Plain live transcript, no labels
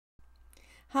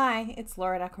Hi, it's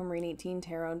Laura at Aquamarine 18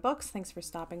 Tarot and Books. Thanks for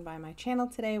stopping by my channel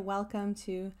today. Welcome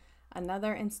to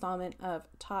another installment of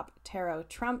Top Tarot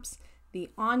Trumps, the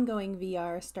ongoing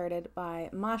VR started by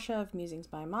Masha of Musings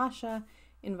by Masha,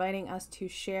 inviting us to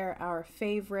share our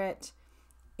favorite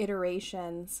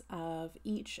iterations of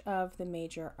each of the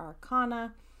major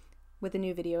arcana with a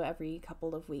new video every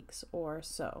couple of weeks or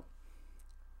so.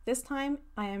 This time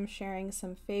I am sharing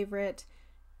some favorite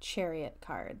Chariot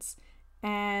cards.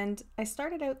 And I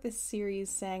started out this series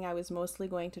saying I was mostly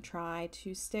going to try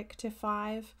to stick to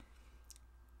 5.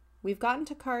 We've gotten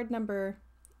to card number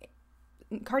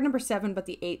 7, but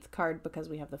the 8th card because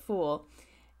we have the Fool.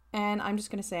 And I'm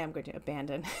just going to say I'm going to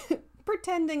abandon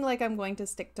pretending like I'm going to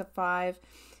stick to 5.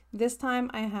 This time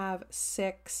I have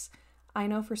 6. I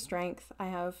know for strength I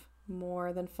have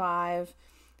more than 5.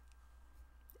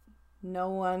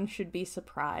 No one should be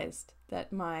surprised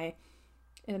that my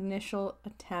initial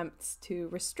attempts to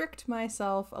restrict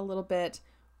myself a little bit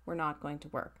were not going to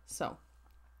work. So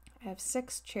I have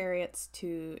 6 chariots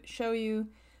to show you,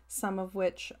 some of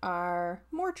which are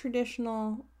more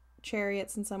traditional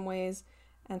chariots in some ways,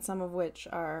 and some of which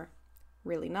are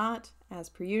really not, as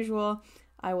per usual.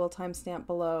 I will timestamp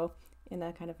below in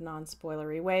a kind of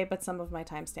non-spoilery way, but some of my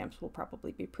timestamps will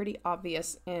probably be pretty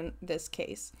obvious in this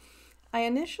case. I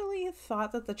initially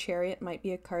thought that the Chariot might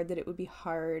be a card that it would be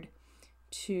hard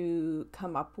to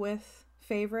come up with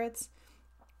favorites.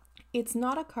 It's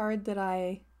not a card that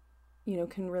I,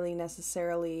 can really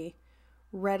necessarily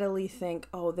readily think,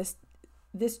 oh,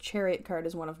 this Chariot card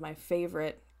is one of my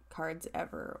favorite cards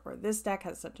ever, or this deck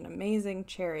has such an amazing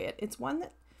Chariot. It's one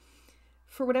that,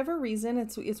 for whatever reason,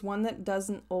 it's one that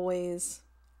doesn't always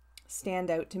stand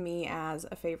out to me as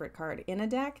a favorite card in a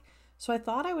deck. So I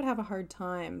thought I would have a hard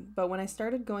time, but when I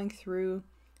started going through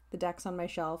the decks on my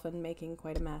shelf and making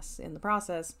quite a mess in the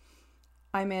process,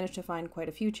 I managed to find quite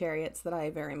a few chariots that I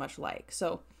very much like.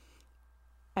 So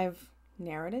I've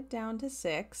narrowed it down to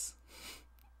 6,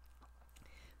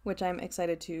 which I'm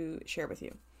excited to share with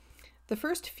you. The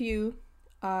first few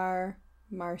are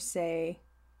Marseille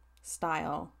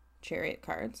style chariot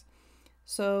cards.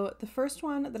 So the first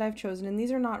one that I've chosen, and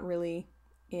these are not really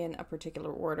in a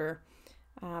particular order,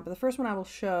 but the first one I will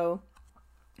show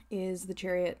is the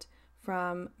Chariot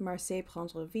from Marseille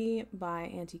Prendre Vie by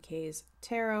Auntie Kay's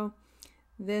Tarot.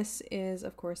 This is,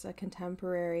 of course, a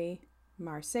contemporary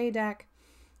Marseille deck,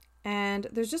 and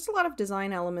there's just a lot of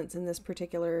design elements in this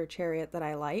particular chariot that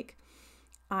I like.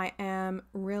 I am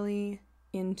really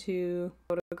into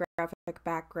photographic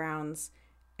backgrounds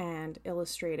and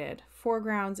illustrated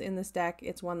foregrounds in this deck.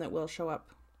 It's one that will show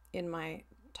up in my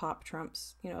top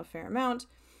trumps, a fair amount.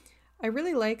 I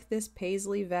really like this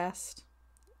paisley vest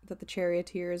that the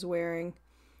charioteer is wearing.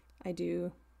 I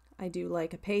do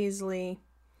like a paisley.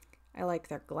 I like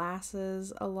their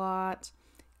glasses a lot.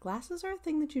 Glasses are a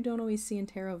thing that you don't always see in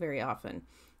tarot very often.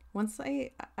 Once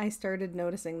I started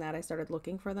noticing that, I started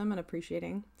looking for them and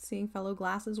appreciating seeing fellow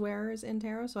glasses wearers in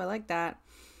tarot, so I like that.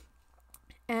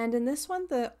 And in this one,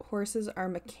 the horses are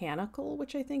mechanical,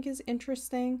 which I think is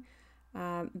interesting.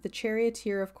 The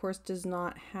charioteer, of course, does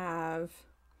not have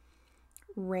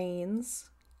reins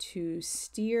to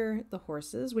steer the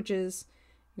horses, which is,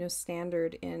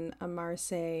 standard in a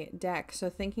Marseille deck. So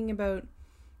thinking about,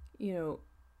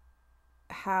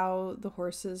 how the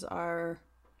horses are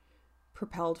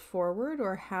propelled forward,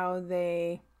 or how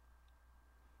they,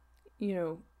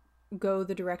 go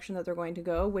the direction that they're going to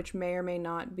go, which may or may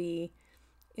not be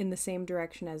in the same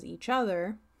direction as each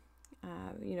other.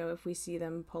 If we see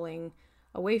them pulling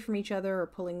away from each other or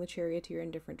pulling the charioteer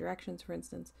in different directions, for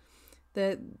instance.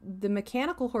 The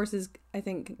mechanical horses, I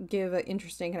think, give an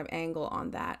interesting kind of angle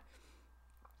on that.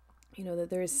 That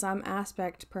there is some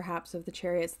aspect perhaps of the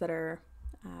chariots that are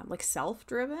like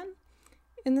self-driven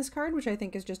in this card, which I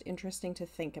think is just interesting to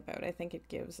think about. I think it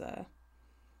gives a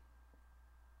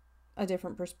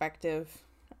different perspective.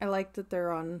 I like that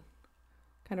they're on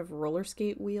kind of roller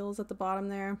skate wheels at the bottom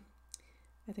there.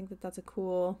 I think that that's a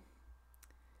cool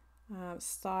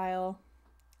style.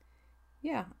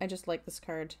 Yeah, I just like this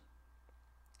card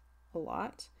a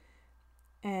lot,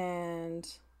 and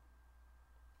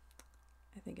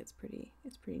I think it's pretty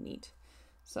neat.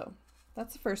 So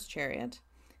that's the first chariot.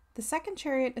 The second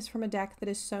chariot is from a deck that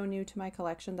is so new to my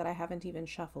collection that I haven't even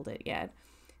shuffled it yet.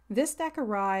 This deck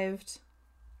arrived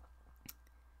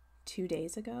 2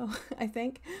 days ago, I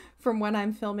think, from when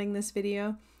I'm filming this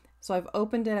video. So I've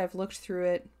opened it, I've looked through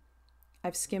it,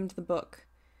 I've skimmed the book,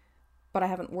 but I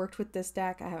haven't worked with this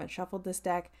deck, I haven't shuffled this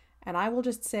deck. And I will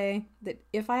just say that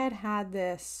if I had had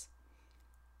this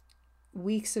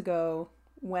weeks ago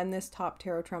when this Top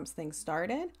Tarot Trumps thing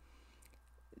started,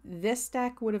 this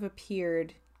deck would have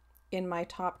appeared in my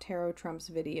top tarot trumps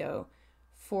video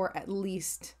for at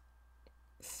least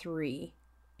 3,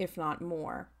 if not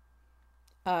more,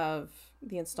 of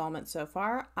the installments so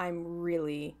far. I'm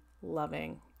really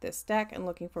loving this deck and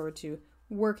looking forward to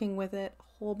working with it a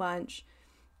whole bunch.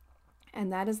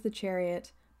 And that is the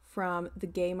Chariot from The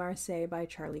Gay Marseille by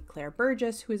Charlie Claire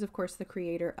Burgess, who is of course the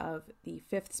creator of the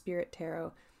 5th Spirit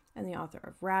Tarot and the author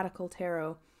of Radical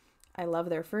Tarot. I love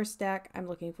their first deck. I'm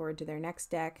looking forward to their next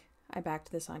deck. I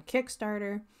backed this on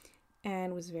Kickstarter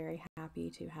and was very happy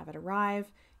to have it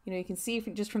arrive. You know, you can see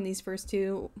just from these first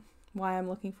 2 why I'm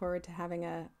looking forward to having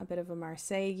a bit of a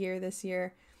Marseille year this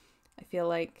year. I feel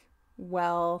like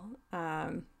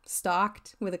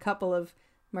stocked with a couple of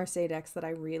Marseille decks that I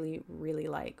really, really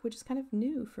like, which is kind of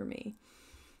new for me.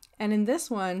 And in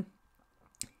this one,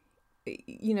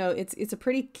 you know, it's a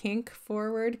pretty kink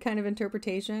forward kind of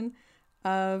interpretation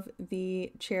of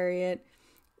the Chariot,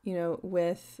 you know,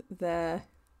 with the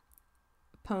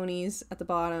ponies at the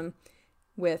bottom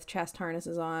with chest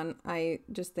harnesses on. I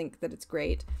just think that it's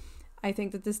great. I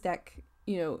think that this deck,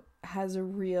 you know, has a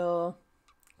real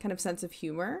kind of sense of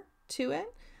humor to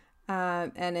it.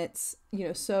 And it's, you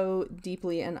know, so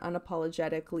deeply and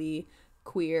unapologetically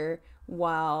queer,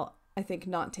 while I think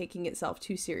not taking itself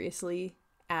too seriously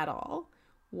at all,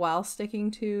 while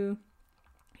sticking to,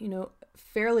 you know,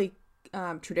 fairly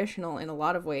traditional in a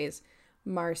lot of ways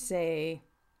Marseille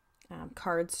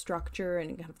card structure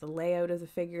and kind of the layout of the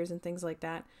figures and things like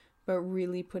that, but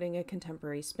really putting a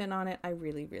contemporary spin on it. I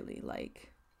really, really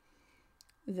like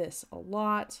this a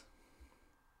lot.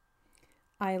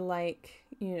 I like,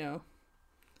 you know,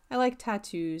 I like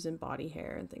tattoos and body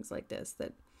hair and things like this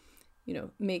that, you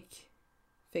know, make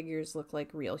figures look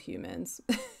like real humans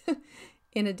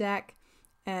in a deck.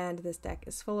 And this deck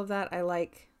is full of that. I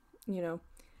like, you know,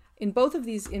 in both of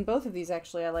these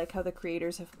actually, I like how the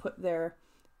creators have put their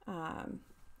kind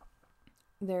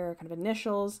of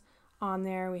initials on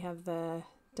there. We have the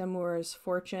Damour's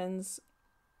Fortunes.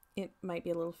 It might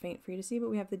be a little faint for you to see, but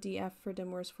we have the DF for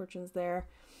Damour's Fortunes there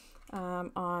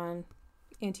on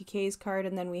Auntie Kay's card,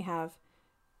 and then we have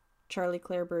Charlie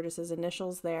Claire Burgess's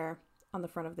initials there on the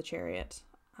front of the Chariot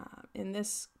in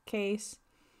this case.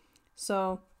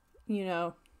 So, you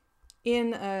know,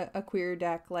 in a queer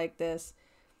deck like this,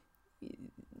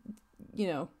 you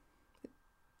know,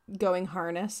 going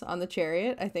harness on the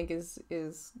Chariot, I think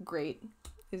is great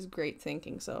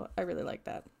thinking. So I really like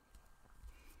that.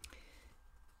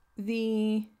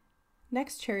 The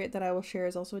next Chariot that I will share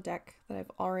is also a deck that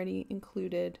I've already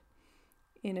included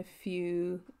in a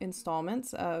few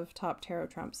installments of Top Tarot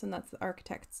Trumps, and that's the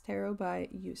Architect's Tarot by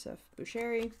Yusuf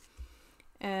Boucheri.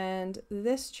 And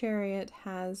this Chariot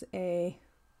has a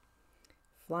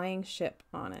flying ship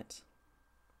on it.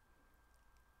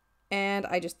 And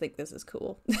I just think this is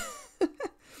cool.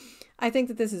 I think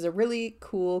that this is a really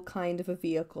cool kind of a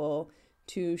vehicle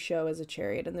to show as a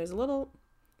chariot. And there's a little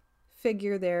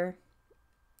figure there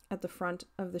at the front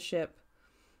of the ship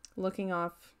looking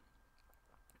off,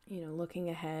 you know, looking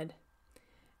ahead.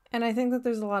 And I think that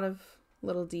there's a lot of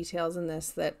little details in this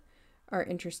that are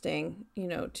interesting, you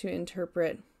know, to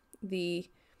interpret the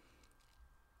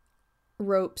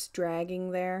ropes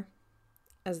dragging there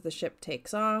as the ship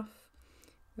takes off,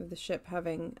 with the ship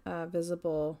having a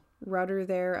visible rudder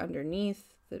there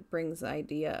underneath that brings the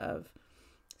idea of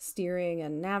steering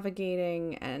and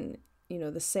navigating, and, you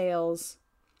know, the sails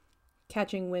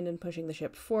catching wind and pushing the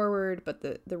ship forward, but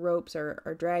the ropes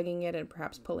are dragging it and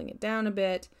perhaps pulling it down a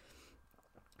bit.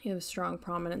 You have a strong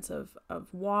prominence of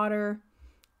water,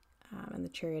 and the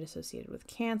chariot associated with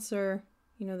Cancer.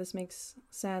 You know, this makes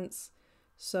sense.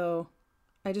 So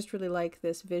I just really like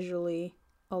this visually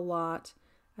a lot.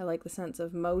 I like the sense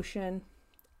of motion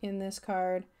in this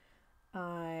card.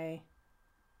 I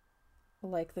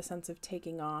like the sense of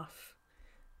taking off.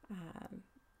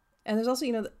 And there's also,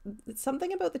 you know,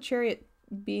 something about the chariot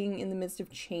being in the midst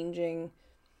of changing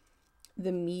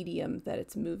the medium that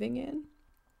it's moving in,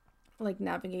 like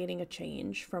navigating a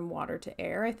change from water to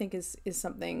air, I think is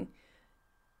something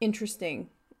interesting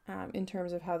in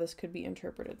terms of how this could be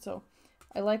interpreted. So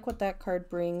I like what that card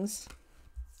brings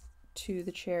to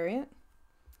the chariot.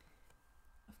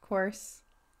 Of course,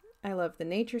 I love the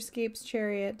Naturescapes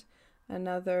Chariot,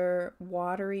 another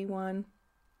watery one,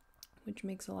 which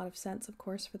makes a lot of sense, of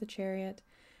course, for the chariot.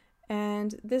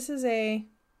 And this is a,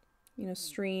 you know,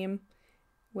 stream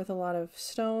with a lot of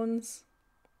stones.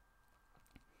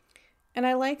 And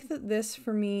I like that this,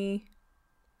 for me,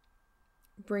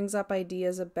 brings up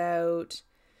ideas about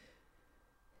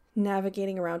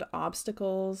navigating around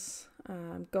obstacles,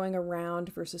 going around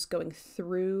versus going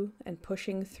through, and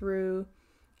pushing through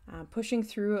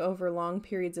over long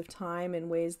periods of time in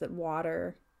ways that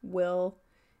water will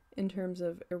in terms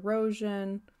of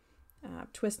erosion,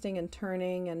 twisting and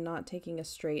turning and not taking a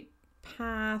straight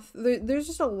path. There's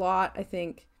just a lot, I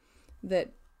think,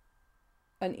 that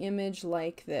an image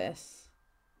like this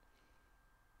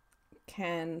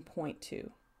can point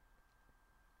to.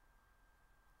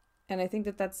 And I think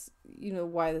that that's,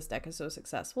 why this deck is so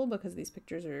successful, because these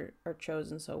pictures are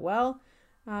chosen so well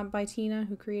by Tina,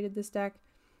 who created this deck.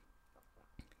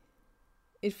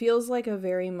 It feels like a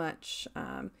very much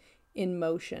in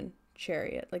motion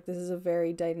chariot. Like this is a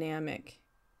very dynamic,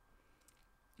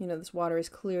 this water is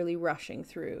clearly rushing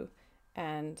through,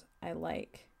 and I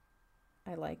like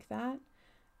that.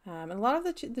 And a lot of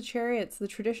the chariots, the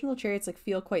traditional chariots, like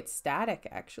feel quite static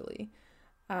actually.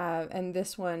 And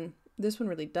this one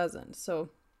really doesn't. So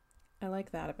I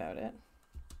like that about it.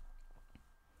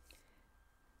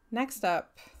 Next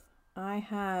up, I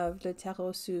have Le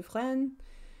Terreau Souverain.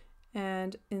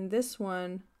 And in this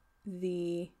one,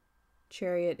 the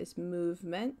chariot is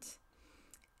movement.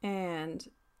 And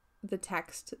the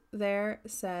text there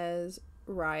says,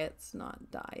 riots,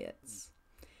 not diets.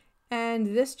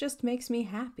 And this just makes me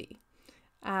happy.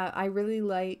 I really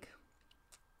like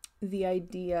the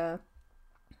idea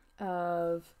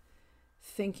of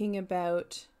thinking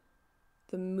about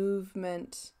the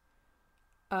movement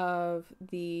of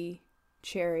the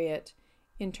chariot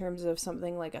in terms of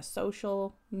something like a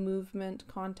social movement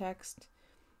context,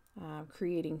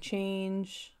 creating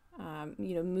change,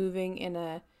 moving in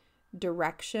a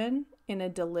direction, in a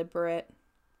deliberate,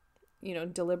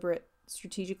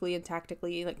 strategically and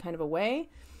tactically, like kind of a way.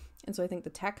 And so I think the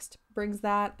text brings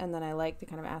that, and then I like the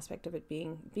kind of aspect of it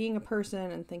being a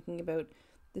person and thinking about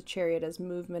the chariot as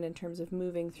movement in terms of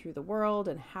moving through the world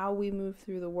and how we move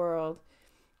through the world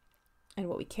and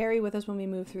what we carry with us when we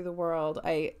move through the world.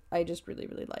 I just really,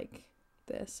 really like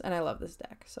this, and I love this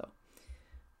deck. So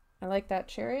I like that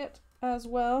chariot as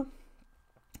well.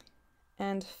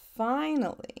 And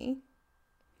finally,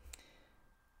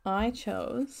 I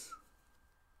chose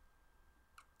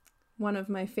one of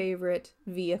my favorite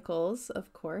vehicles,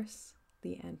 of course,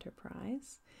 the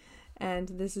Enterprise. And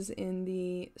this is in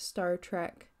the Star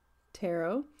Trek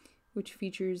Tarot, which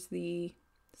features the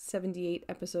 78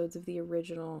 episodes of the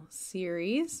original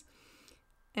series.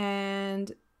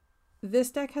 And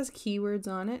this deck has keywords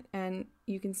on it, and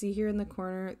you can see here in the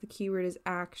corner, the keyword is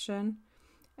action.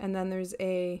 And then there's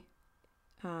a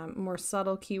more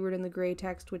subtle keyword in the gray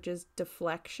text, which is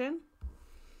deflection.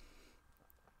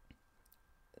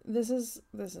 This is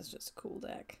just a cool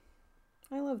deck.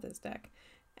 I love this deck.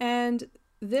 And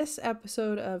this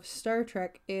episode of Star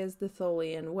Trek is the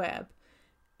Tholian Web.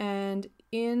 And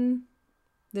in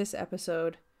this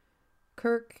episode,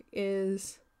 Kirk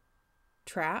is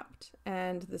trapped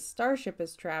and the starship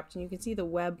is trapped, and you can see the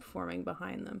web forming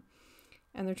behind them.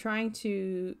 And they're trying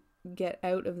to get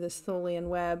out of this Tholian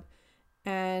Web.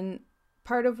 And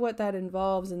part of what that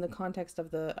involves in the context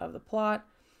of the plot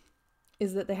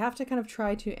is that they have to kind of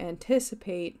try to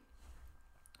anticipate,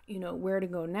 where to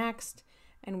go next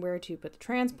and where to put the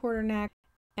transporter next.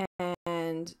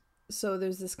 And so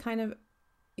there's this kind of,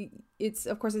 it's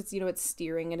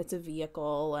steering, and it's a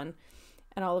vehicle and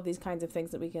all of these kinds of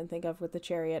things that we can think of with the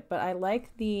chariot. But I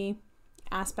like the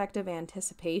aspect of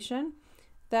anticipation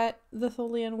that the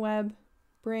Tholian Web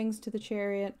brings to the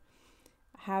chariot,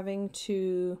 having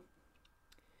to,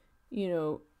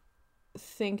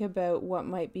 think about what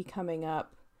might be coming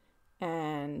up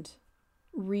and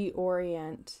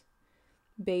reorient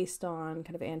based on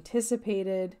kind of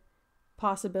anticipated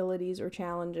possibilities or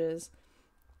challenges,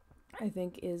 I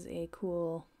think is a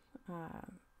cool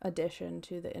addition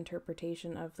to the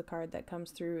interpretation of the card that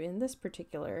comes through in this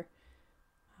particular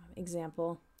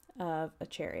example of a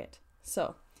chariot.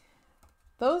 So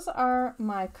those are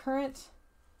my current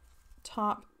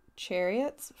top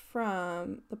chariots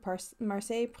from the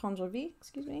Marseille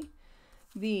Chariot,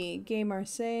 the Gay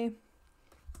Marseille,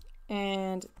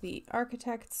 and the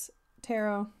Architect's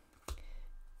Tarot,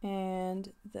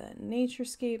 and the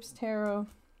Naturescapes Tarot,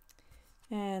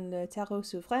 and the Tarot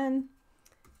Souverain,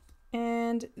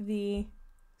 and the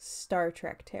Star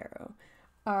Trek Tarot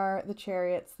are the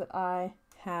chariots that I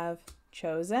have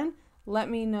chosen. Let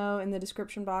me know in the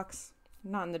description box,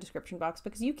 not in the description box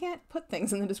because you can't put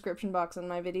things in the description box on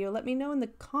my video. Let me know in the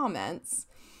comments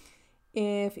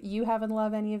if you happen to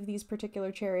love any of these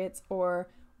particular chariots or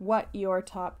what your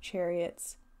top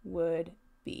chariots would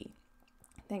be.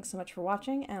 Thanks so much for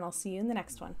watching, and I'll see you in the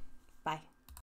next one. Bye.